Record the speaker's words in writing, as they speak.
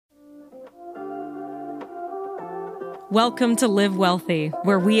Welcome to Live Wealthy,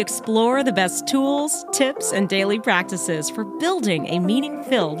 where we explore the best tools, tips, and daily practices for building a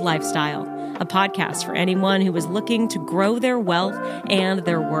meaning-filled lifestyle. A podcast for anyone who is looking to grow their wealth and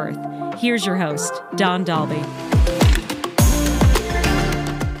their worth. Here's your host, Dawn Dalby.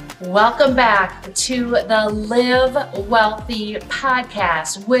 Welcome back to the Live Wealthy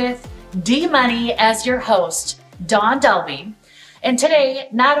podcast with D Money as your host, Dawn Dalby. And today,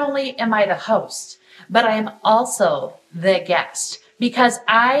 not only am I the host, but I am also the guest because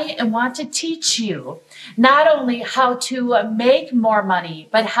I want to teach you not only how to make more money,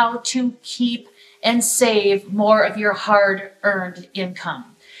 but how to keep and save more of your hard-earned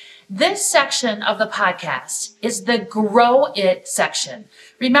income. This section of the podcast is the Grow It section.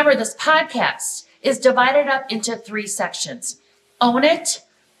 Remember, this podcast is divided up into 3 sections: Own It,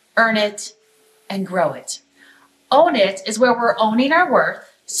 Earn It, and Grow It. Own It is where we're owning our worth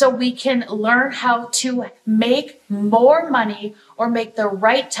so we can learn how to make more money or make the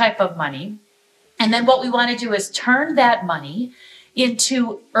right type of money. And then what we want to do is turn that money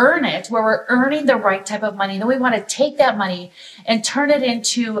into Earn It, where we're earning the right type of money. Then we want to take that money and turn it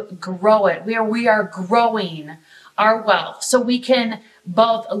into Grow It, where we are growing our wealth so we can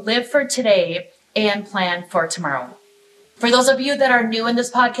both live for today and plan for tomorrow. For those of you that are new in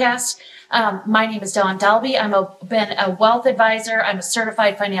this podcast, my name is Dawn Dalby. I've been a wealth advisor. I'm a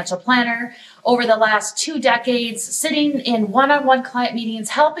certified financial planner over the last 2 decades, sitting in one-on-one client meetings,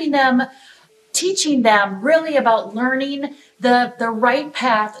 helping them, teaching them really about learning the right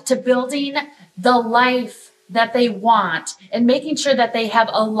path to building the life that they want and making sure that they have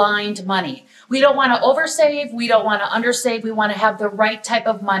aligned money. We don't want to oversave. We don't want to undersave. We want to have the right type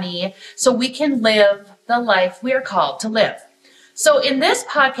of money so we can live the life we are called to live. So in this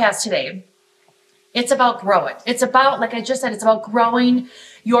podcast today, it's about Grow It. It's about, like I just said, it's about growing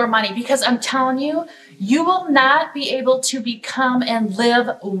your money, because I'm telling you, you will not be able to become and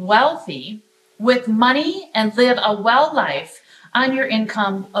live wealthy with money and live a well life on your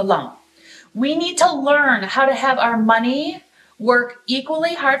income alone. We need to learn how to have our money work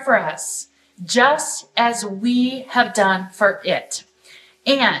equally hard for us, just as we have done for it.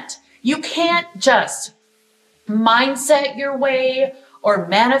 And you can't just mindset your way or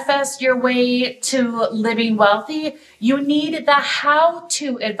manifest your way to living wealthy. You need the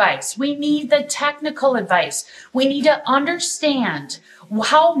how-to advice. We need the technical advice. We need to understand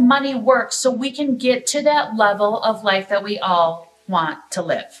how money works so we can get to that level of life that we all want to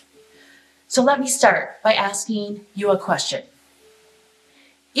live. So let me start by asking you a question.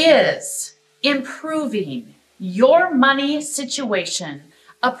 Is improving your money situation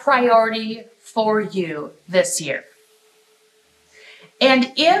a priority for you this year?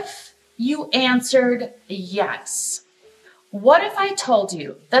 And if you answered yes, what if I told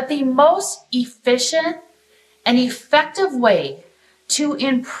you that the most efficient and effective way to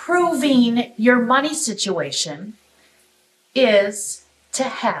improving your money situation is to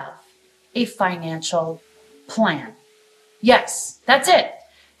have a financial plan? Yes, that's it.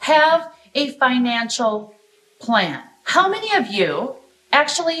 Have a financial plan. How many of you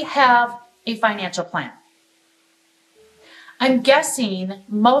actually have a financial plan? I'm guessing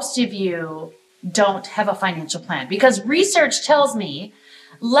most of you don't have a financial plan because research tells me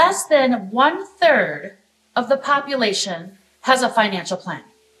less than 1/3 of the population has a financial plan.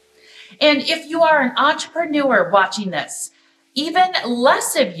 And if you are an entrepreneur watching this, even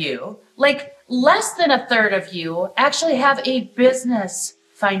less of you, like less than 1/3 of you, actually have a business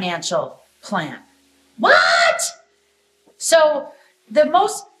financial plan. What? So the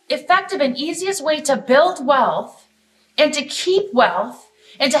most effective and easiest way to build wealth and to keep wealth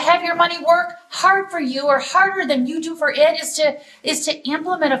and to have your money work hard for you or harder than you do for it is to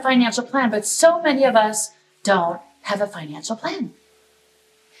implement a financial plan. But so many of us don't have a financial plan.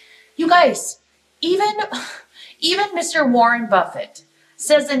 You guys, even Mr. Warren Buffett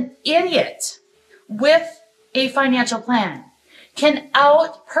says an idiot with a financial plan can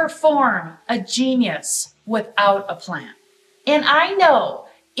outperform a genius without a plan. And I know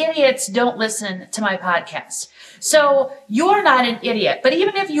idiots don't listen to my podcast. So you're not an idiot. But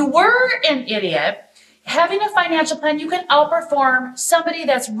even if you were an idiot, having a financial plan, you can outperform somebody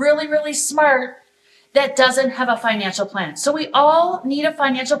that's really, really smart that doesn't have a financial plan. So we all need a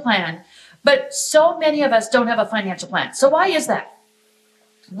financial plan, but so many of us don't have a financial plan. So why is that?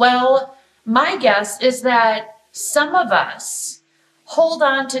 Well, my guess is that some of us hold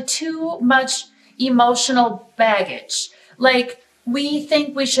on to too much emotional baggage. Like, we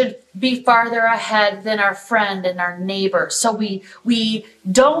think we should be farther ahead than our friend and our neighbor. So we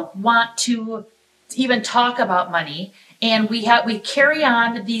don't want to even talk about money. And we carry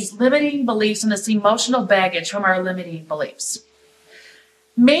on these limiting beliefs and this emotional baggage from our limiting beliefs.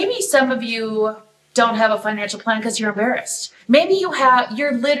 Maybe some of you don't have a financial plan because you're embarrassed. Maybe you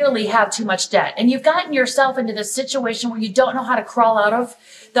literally have too much debt and you've gotten yourself into this situation where you don't know how to crawl out of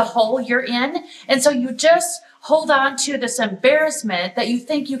the hole you're in. And so you just hold on to this embarrassment that you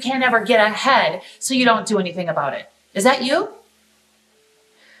think you can't ever get ahead, so you don't do anything about it. Is that you?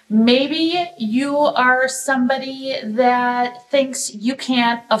 Maybe you are somebody that thinks you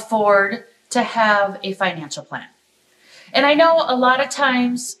can't afford to have a financial plan. And I know a lot of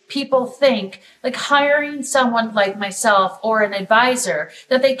times people think like hiring someone like myself or an advisor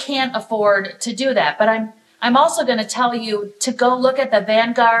that they can't afford to do that. But I'm also going to tell you to go look at the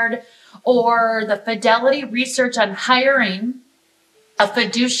Vanguard or the Fidelity research on hiring a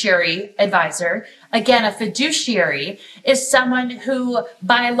fiduciary advisor. Again, a fiduciary is someone who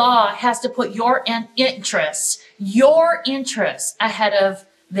by law has to put your interests ahead of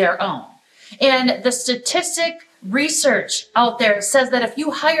their own. And the statistic research out there says that if you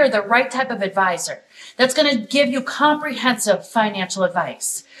hire the right type of advisor that's going to give you comprehensive financial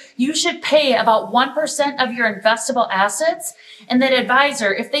advice, you should pay about 1% of your investable assets. And that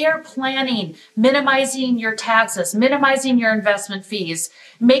advisor, if they are planning minimizing your taxes, minimizing your investment fees,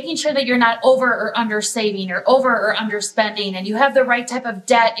 making sure that you're not over or under saving or over or under spending, and you have the right type of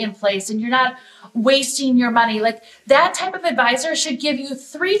debt in place and you're not wasting your money, like that type of advisor should give you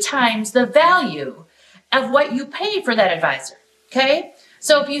 3 times the value of what you pay for that advisor, okay?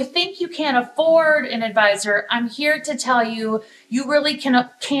 So if you think you can't afford an advisor, I'm here to tell you, you really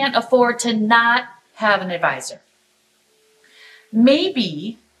can't afford to not have an advisor.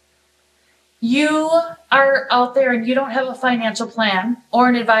 Maybe you are out there and you don't have a financial plan or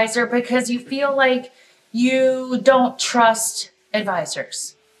an advisor because you feel like you don't trust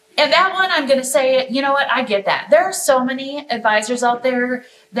advisors. And that one, I'm going to say, you know what? I get that. There are so many advisors out there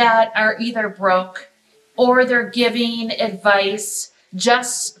that are either broke or they're giving advice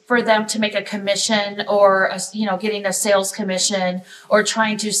just for them to make a commission or, getting a sales commission or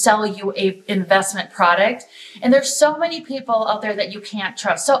trying to sell you a investment product. And there's so many people out there that you can't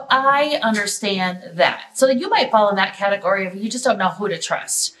trust. So I understand that. So you might fall in that category of you just don't know who to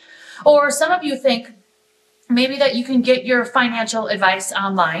trust. Or some of you think maybe that you can get your financial advice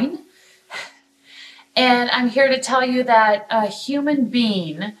online. And I'm here to tell you that a human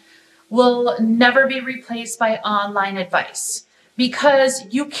being will never be replaced by online advice, because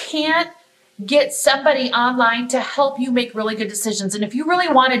you can't get somebody online to help you make really good decisions. And if you really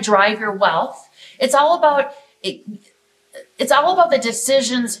want to drive your wealth, it's all about the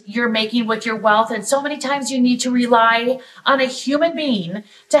decisions you're making with your wealth. And so many times you need to rely on a human being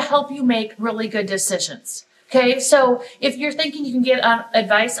to help you make really good decisions. Okay, so if you're thinking you can get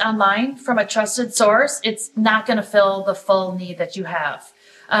advice online from a trusted source, it's not going to fill the full need that you have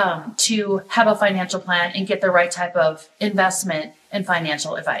to have a financial plan and get the right type of investment and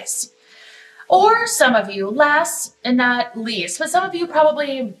financial advice. Or some of you, last and not least, but some of you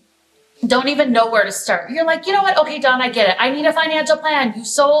probably don't even know where to start. You're like, you know what? Okay, Dawn, I get it. I need a financial plan. You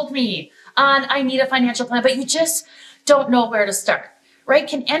sold me on I need a financial plan, but you just don't know where to start, right?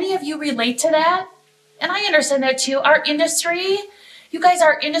 Can any of you relate to that? And I understand that too. Our industry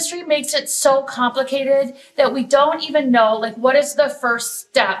makes it so complicated that we don't even know, like, what is the first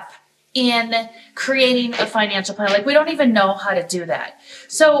step in creating a financial plan? Like, we don't even know how to do that.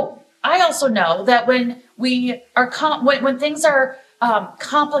 So I also know that when when things are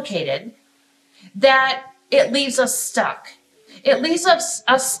complicated, that it leaves us stuck. It leaves us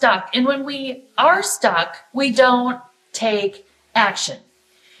stuck. And when we are stuck, we don't take action.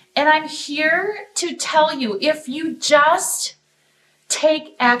 And I'm here to tell you, if you just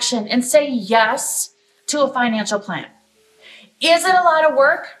take action and say yes to a financial plan. Is it a lot of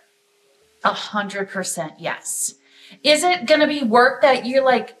work? 100% yes. Is it going to be work that you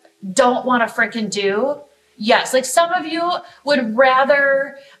don't want to freaking do? Yes. Like some of you would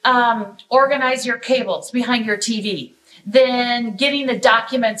rather organize your cables behind your TV than getting the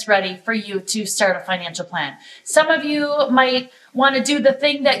documents ready for you to start a financial plan. Some of you might want to do the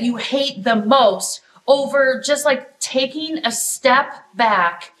thing that you hate the most over just taking a step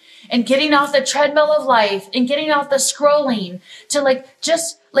back and getting off the treadmill of life and getting off the scrolling to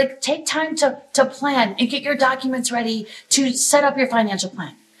just take time to plan and get your documents ready to set up your financial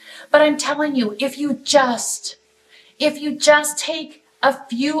plan. But I'm telling you, if you just take a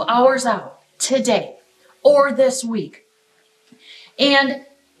few hours out today or this week and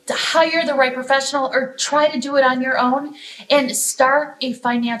to hire the right professional or try to do it on your own and start a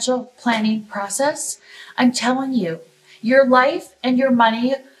financial planning process, I'm telling you, your life and your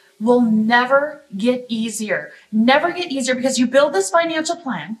money will never get easier. Never get easier, because you build this financial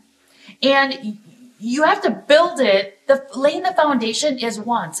plan and you have to build it. Laying the foundation is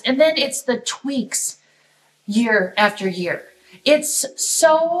once, and then it's the tweaks year after year. It's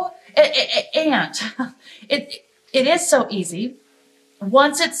so, and it is so easy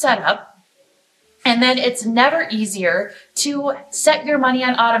once it's set up. And then it's never easier to set your money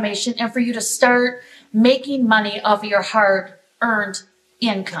on automation and for you to start making money off of your hard-earned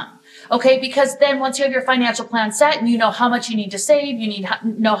income. Okay, because then once you have your financial plan set and you know how much you need to save,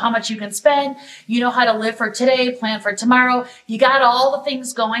 know how much you can spend, you know how to live for today, plan for tomorrow, you got all the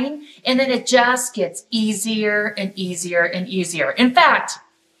things going, and then it just gets easier and easier and easier. In fact,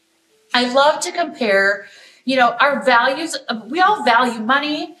 I love to compare, our values. We all value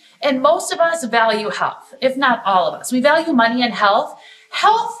money, and most of us value health, if not all of us. We value money and health.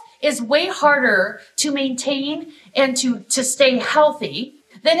 Health is way harder to maintain and to stay healthy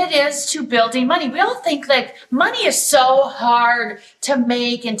than it is to building money. We all think like money is so hard to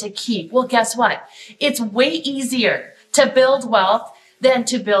make and to keep. Well, guess what? It's way easier to build wealth than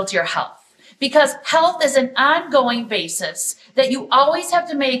to build your health, because health is an ongoing basis that you always have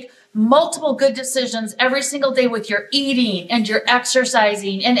to make multiple good decisions every single day with your eating and your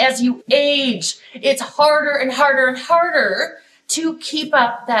exercising. And as you age, it's harder and harder and harder to keep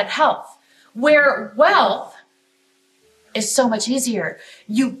up that health. Where wealth is so much easier.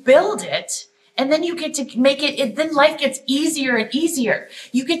 You build it, and then you get to make it, then life gets easier and easier.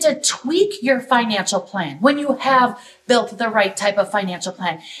 You get to tweak your financial plan when you have built the right type of financial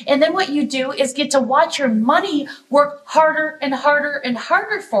plan. And then what you do is get to watch your money work harder and harder and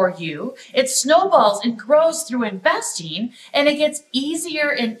harder for you. It snowballs and grows through investing, and it gets easier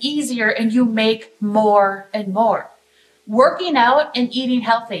and easier, and you make more and more. Working out and eating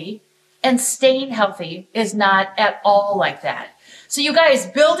healthy and staying healthy is not at all like that. So you guys,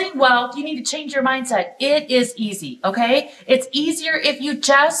 building wealth, you need to change your mindset. It is easy, okay? It's easier if you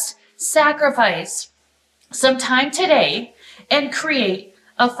just sacrifice some time today and create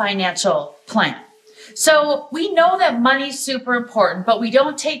a financial plan. So we know that money's super important, but we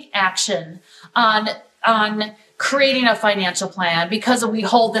don't take action on creating a financial plan because we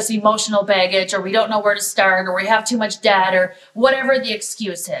hold this emotional baggage, or we don't know where to start, or we have too much debt, or whatever the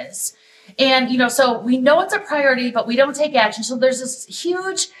excuse is. And, so we know it's a priority, but we don't take action. So there's this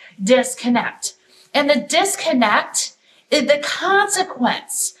huge disconnect. And the disconnect, the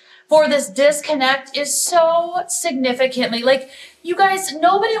consequence for this disconnect is so significantly, like, you guys,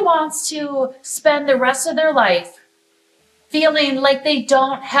 nobody wants to spend the rest of their life feeling like they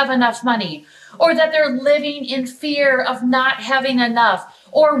don't have enough money, or that they're living in fear of not having enough,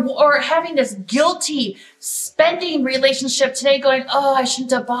 or having this guilty spending relationship today going, oh, I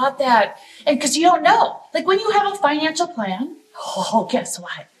shouldn't have bought that. And because you don't know, like when you have a financial plan, oh, guess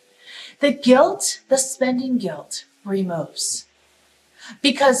what? The guilt, the spending guilt removes,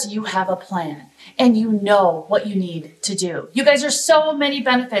 because you have a plan and you know what you need to do. You guys, there's so many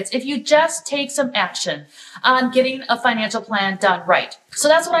benefits if you just take some action on getting a financial plan done right. So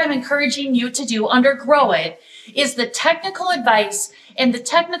that's what I'm encouraging you to do under Grow It, is the technical advice. And the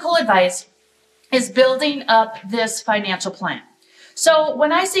technical advice is building up this financial plan. So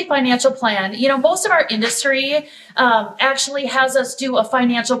when I say financial plan, most of our industry actually has us do a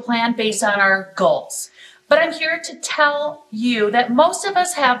financial plan based on our goals. But I'm here to tell you that most of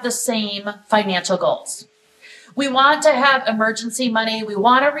us have the same financial goals. We want to have emergency money. We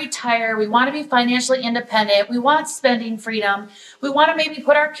want to retire. We want to be financially independent. We want spending freedom. We want to maybe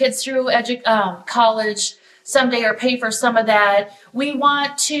put our kids through college someday, or pay for some of that. We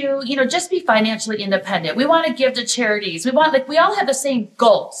want to, just be financially independent. We want to give to charities. We all have the same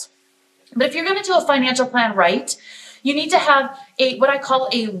goals. But if you're going to do a financial plan right, you need to have what I call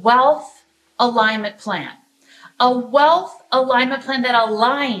a wealth alignment plan. A wealth alignment plan that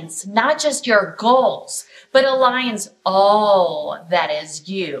aligns not just your goals, but aligns all that is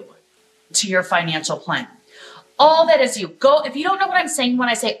you to your financial plan. All that is you. If you don't know what I'm saying when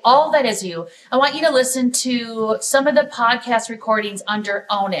I say all that is you, I want you to listen to some of the podcast recordings under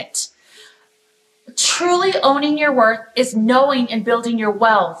Own It. Truly owning your worth is knowing and building your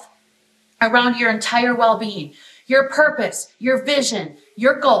wealth around your entire well-being, your purpose, your vision,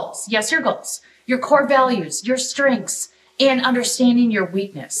 your goals. Yes, your goals, your core values, your strengths, and understanding your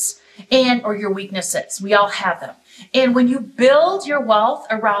weakness or your weaknesses. We all have them. And when you build your wealth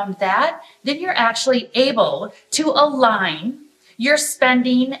around that, then you're actually able to align your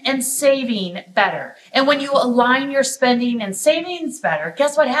spending and saving better. And when you align your spending and savings better,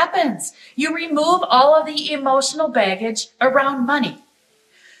 guess what happens? You remove all of the emotional baggage around money.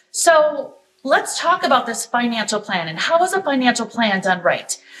 So let's talk about this financial plan, and how is a financial plan done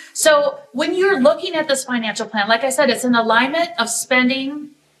right? So when you're looking at this financial plan, like I said, it's an alignment of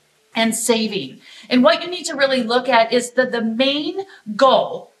spending and saving. And what you need to really look at is the main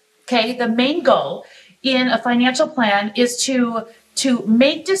goal, okay? The main goal in a financial plan is to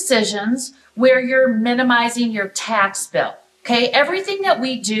make decisions where you're minimizing your tax bill. Okay, everything that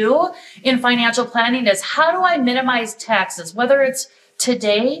we do in financial planning is how do I minimize taxes, whether it's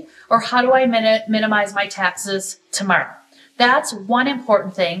today or how do I minimize my taxes tomorrow? That's one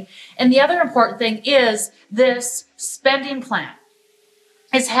important thing. And the other important thing is this spending plan,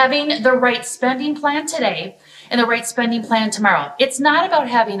 is having the right spending plan today and the right spending plan tomorrow. It's not about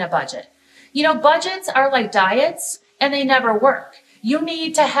having a budget. You know, budgets are like diets and they never work. You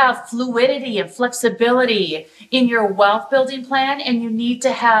need to have fluidity and flexibility in your wealth building plan, and you need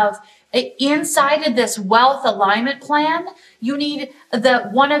to have inside of this wealth alignment plan, you need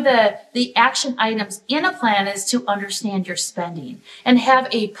one of the action items in a plan is to understand your spending and have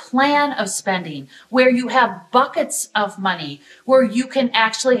a plan of spending where you have buckets of money, where you can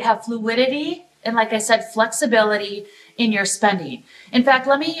actually have fluidity and, like I said, flexibility in your spending. In fact,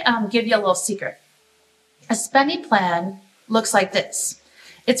 let me give you a little secret. A spending plan looks like this.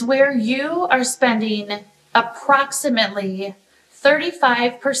 It's where you are spending approximately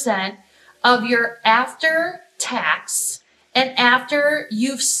 35% of your after tax and after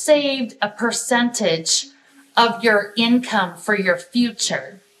you've saved a percentage of your income for your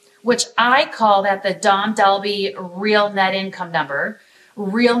future, which I call that the Dawn Delby real net income number.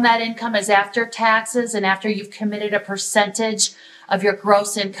 Real net income is after taxes and after you've committed a percentage of your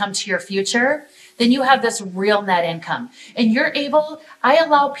gross income to your future. Then you have this real net income. And you're able, I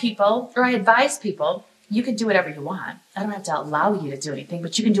allow people, or I advise people, you can do whatever you want. I don't have to allow you to do anything,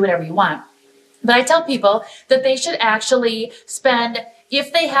 but you can do whatever you want. But I tell people that they should actually spend,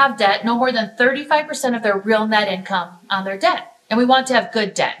 if they have debt, no more than 35% of their real net income on their debt. And we want to have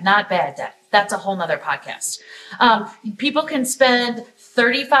good debt, not bad debt. That's a whole nother podcast. People can spend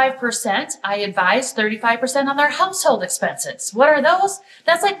 35%, I advise 35% on their household expenses. What are those?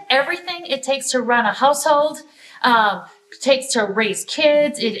 That's like everything it takes to run a household, it takes to raise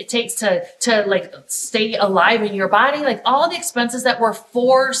kids, it takes to like stay alive in your body, like all the expenses that we're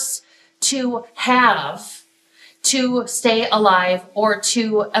forced to have to stay alive or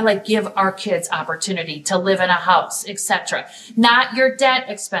to like give our kids opportunity to live in a house, etc. Not your debt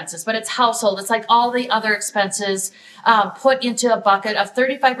expenses, but it's household. It's like all the other expenses put into a bucket of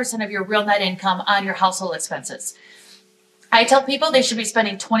 35% of your real net income on your household expenses. I tell people they should be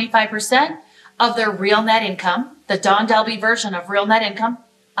spending 25% of their real net income, the Dawn Delby version of real net income,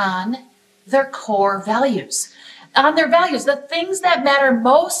 on their core values. On their values, the things that matter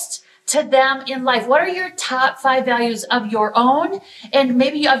most to them in life. What are your top 5 values of your own and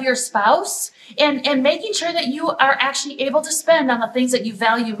maybe of your spouse? And making sure that you are actually able to spend on the things that you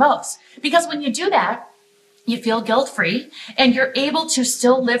value most. Because when you do that, you feel guilt-free and you're able to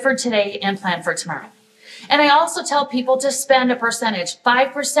still live for today and plan for tomorrow. And I also tell people to spend a percentage,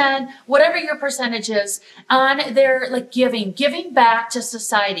 5%, whatever your percentage is, on their like giving back to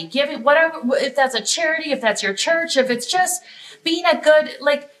society, giving whatever, if that's a charity, if that's your church, if it's just being a good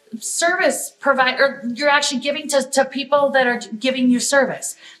like service provider, you're actually giving to people that are giving you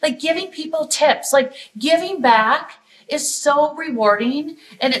service, like giving people tips, like giving back is so rewarding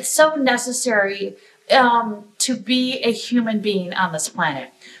and it's so necessary to be a human being on this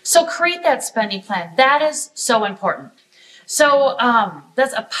planet. So create that spending plan. That is so important. So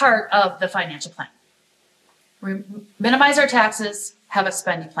that's a part of the financial plan. Minimize our taxes, have a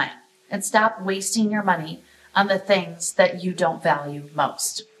spending plan, and stop wasting your money on the things that you don't value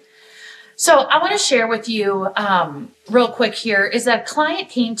most. So I want to share with you real quick here is that a client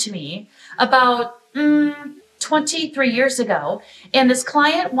came to me about 23 years ago, and this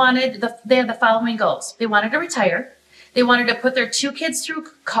client they had the following goals. They wanted to retire. They wanted to put their 2 kids through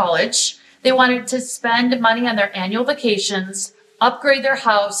college. They wanted to spend money on their annual vacations, upgrade their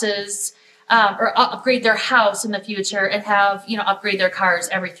houses, or upgrade their house in the future and have, upgrade their cars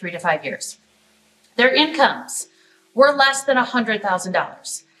every 3 to 5 years. Their incomes were less than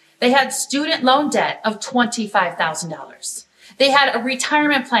 $100,000. They had student loan debt of $25,000. They had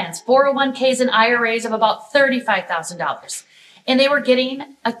retirement plans, 401ks and IRAs of about $35,000. And they were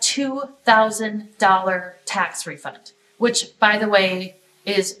getting a $2,000 tax refund, which, by the way,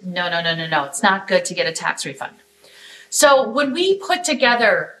 is no. It's not good to get a tax refund. So when we put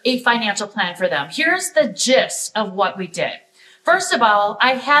together a financial plan for them, here's the gist of what we did. First of all,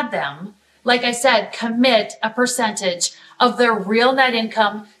 I had them, like I said, commit a percentage of their real net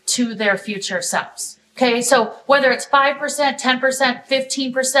income to their future selves. Okay, so whether it's 5%, 10%,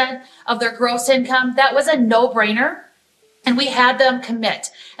 15% of their gross income, that was a no-brainer. And we had them commit.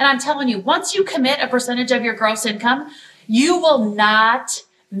 And I'm telling you, once you commit a percentage of your gross income, you will not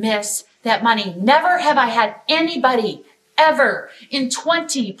miss that money. Never have I had anybody ever in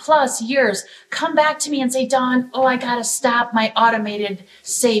 20 plus years come back to me and say, Dawn, I got to stop my automated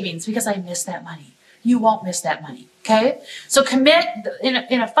savings because I missed that money. You won't miss that money. Okay. So commit in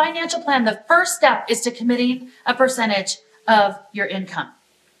a financial plan. The first step is to committing a percentage of your income.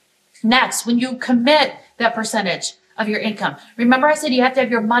 Next, when you commit that percentage of your income, remember I said you have to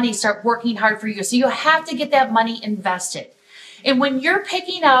have your money start working hard for you. So you have to get that money invested. And when you're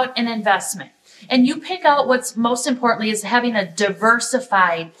picking out an investment, and you pick out what's most importantly is having a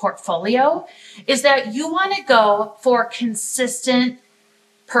diversified portfolio, is that you want to go for consistent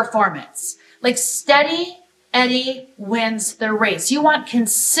performance. Like steady Eddie wins the race. You want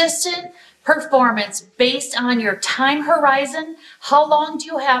consistent performance based on your time horizon. How long do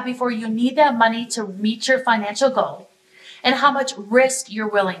you have before you need that money to meet your financial goal? And how much risk you're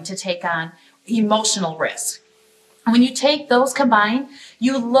willing to take on, emotional risk. When you take those combined,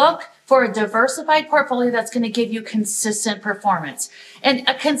 you look for a diversified portfolio that's going to give you consistent performance. And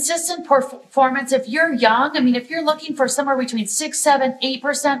a consistent performance, if you're young, if you're looking for somewhere between 6, 7,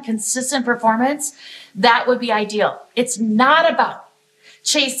 8% consistent performance, that would be ideal. It's not about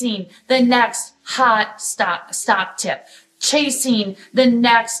chasing the next hot stock tip, chasing the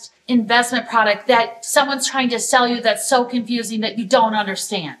next investment product that someone's trying to sell you that's so confusing that you don't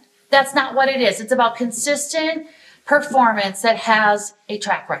understand. That's not what it is. It's about consistent performance that has a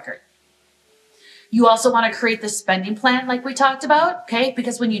track record. You also want to create the spending plan like we talked about, okay?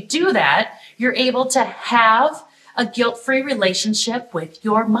 Because when you do that, you're able to have a guilt-free relationship with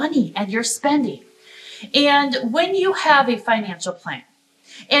your money and your spending. And when you have a financial plan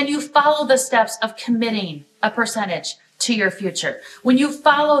and you follow the steps of committing a percentage to your future, when you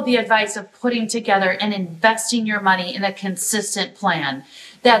follow the advice of putting together and investing your money in a consistent plan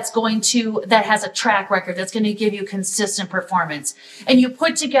that has a track record, that's going to give you consistent performance, and you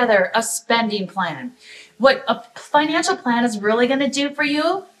put together a spending plan, what a financial plan is really going to do for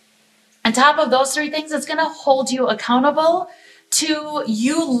you, on top of those three things, it's going to hold you accountable to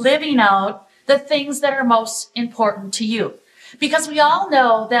you living out the things that are most important to you. Because we all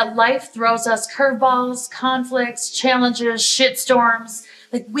know that life throws us curveballs, conflicts, challenges, shitstorms.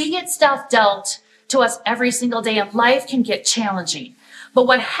 Like we get stuff dealt to us every single day and life can get challenging. But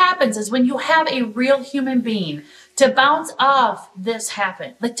what happens is when you have a real human being to bounce off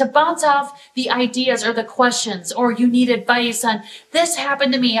to bounce off the ideas or the questions, or you need advice on this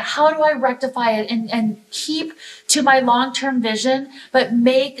happened to me, how do I rectify it and keep to my long-term vision, but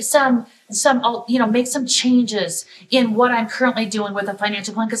make some changes in what I'm currently doing with a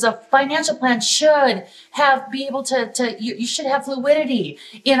financial plan, because a financial plan should you should have fluidity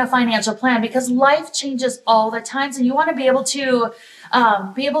in a financial plan because life changes all the time. And you want to be able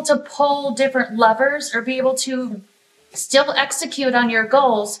to pull different levers or be able to still execute on your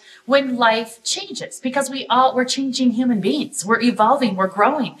goals when life changes, because we're changing human beings. We're evolving, we're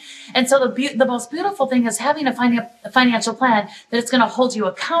growing. And so the most beautiful thing is having a financial plan that it's going to hold you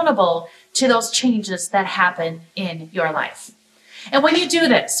accountable to those changes that happen in your life. And when you do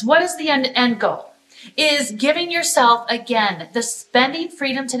this, what is the end goal? Is giving yourself, again, the spending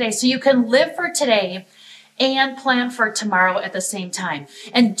freedom today so you can live for today and plan for tomorrow at the same time.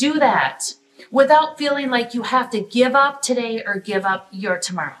 And do that without feeling like you have to give up today or give up your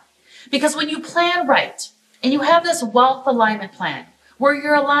tomorrow. Because when you plan right and you have this wealth alignment plan where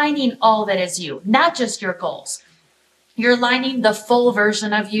you're aligning all that is you, not just your goals, you're aligning the full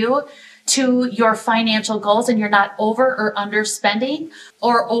version of you to your financial goals, and you're not over or under spending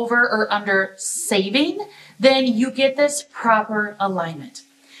or over or under saving, then you get this proper alignment.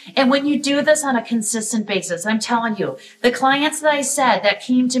 And when you do this on a consistent basis, I'm telling you, the clients that I said that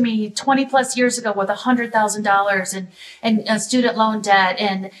came to me 20 plus years ago with $100,000 and student loan debt,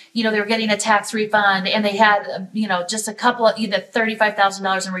 and, they were getting a tax refund, and they had, just a couple of either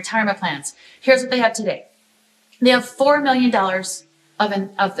 $35,000 in retirement plans. Here's what they have today. They have $4 million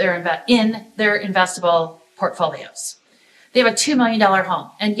in their investable portfolios. They have a $2 million home.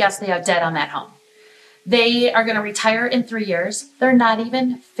 And yes, they have debt on that home. They are going to retire in 3 years. They're not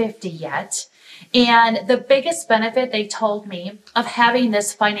even 50 yet. And the biggest benefit they told me of having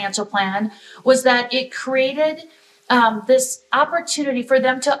this financial plan was that it created this opportunity for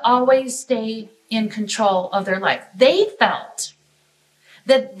them to always stay in control of their life. They felt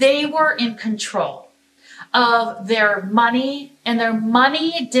that they were in control of their money, and their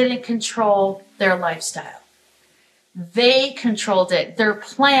money didn't control their lifestyle. They controlled it. Their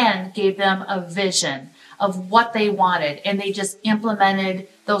plan gave them a vision of what they wanted, and they just implemented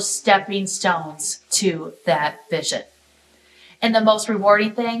those stepping stones to that vision. And the most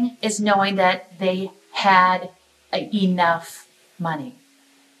rewarding thing is knowing that they had enough money.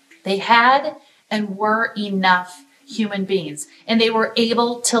 They had and were enough human beings, and they were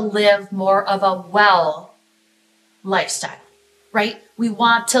able to live more of a well lifestyle, right? We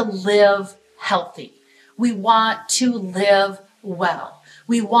want to live healthy. We want to live well.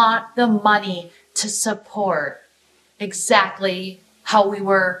 We want the money to support exactly how we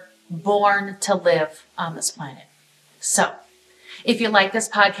were born to live on this planet. So, if you like this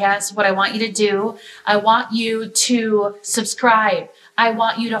podcast, what I want you to do, I want you to subscribe. I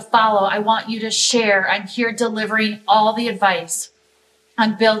want you to follow. I want you to share. I'm here delivering all the advice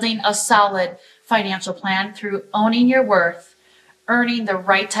on building a solid financial plan through owning your worth, earning the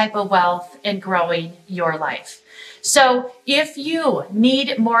right type of wealth, and growing your life. So if you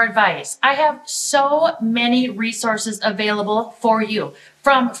need more advice, I have so many resources available for you,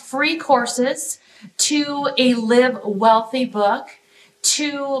 from free courses to a Live Wealthy book,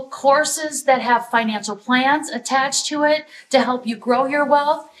 to courses that have financial plans attached to it to help you grow your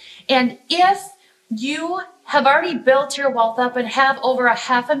wealth. And if you have already built your wealth up and have over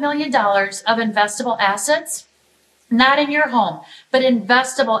 $500,000 of investable assets, not in your home, but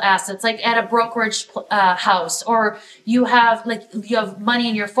investable assets, like at a brokerage house, or you have money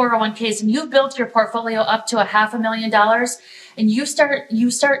in your 401ks and you've built your portfolio up to $500,000, and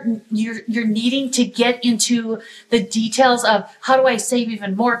you're needing to get into the details of how do I save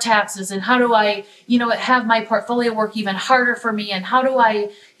even more taxes, and how do I, have my portfolio work even harder for me, and how do I,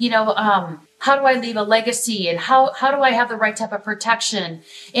 how do I leave a legacy, and how do I have the right type of protection,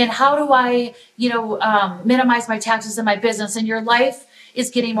 and how do I, minimize my taxes in my business, and your life is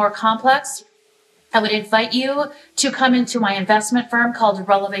getting more complex, I would invite you to come into my investment firm called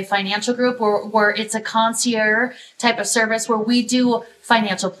Releve Financial Group, where it's a concierge type of service where we do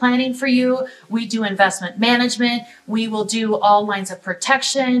financial planning for you. We do investment management. We will do all lines of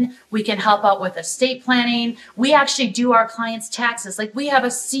protection. We can help out with estate planning. We actually do our clients' taxes. Like, we have a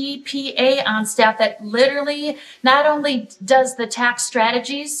CPA on staff that literally not only does the tax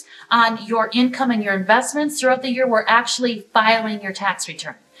strategies on your income and your investments throughout the year, we're actually filing your tax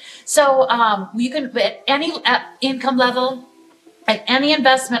return. So you can, at any income level, at any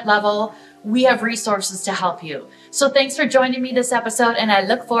investment level, we have resources to help you. So thanks for joining me this episode, and I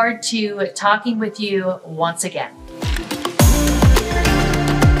look forward to talking with you once again.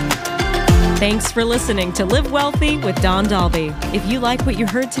 Thanks for listening to Live Wealthy with Dawn Dahlby. If you like what you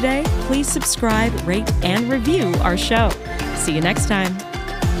heard today, please subscribe, rate, and review our show. See you next time.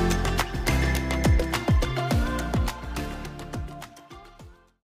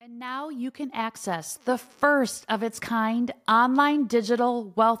 Now you can access the first of its kind online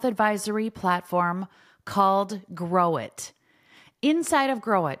digital wealth advisory platform called Grow It. Inside of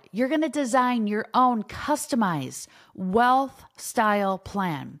Grow It, you're going to design your own customized wealth style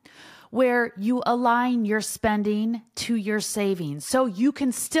plan where you align your spending to your savings so you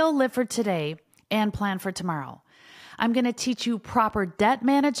can still live for today and plan for tomorrow. I'm going to teach you proper debt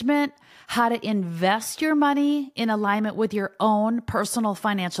management, how to invest your money in alignment with your own personal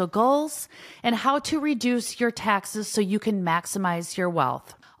financial goals, and how to reduce your taxes so you can maximize your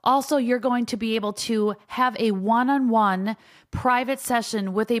wealth. Also, you're going to be able to have a one-on-one private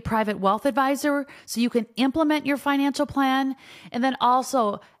session with a private wealth advisor so you can implement your financial plan, and then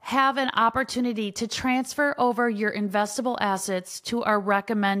also have an opportunity to transfer over your investable assets to our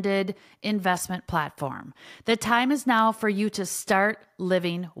recommended investment platform. The time is now for you to start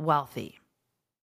living wealthy.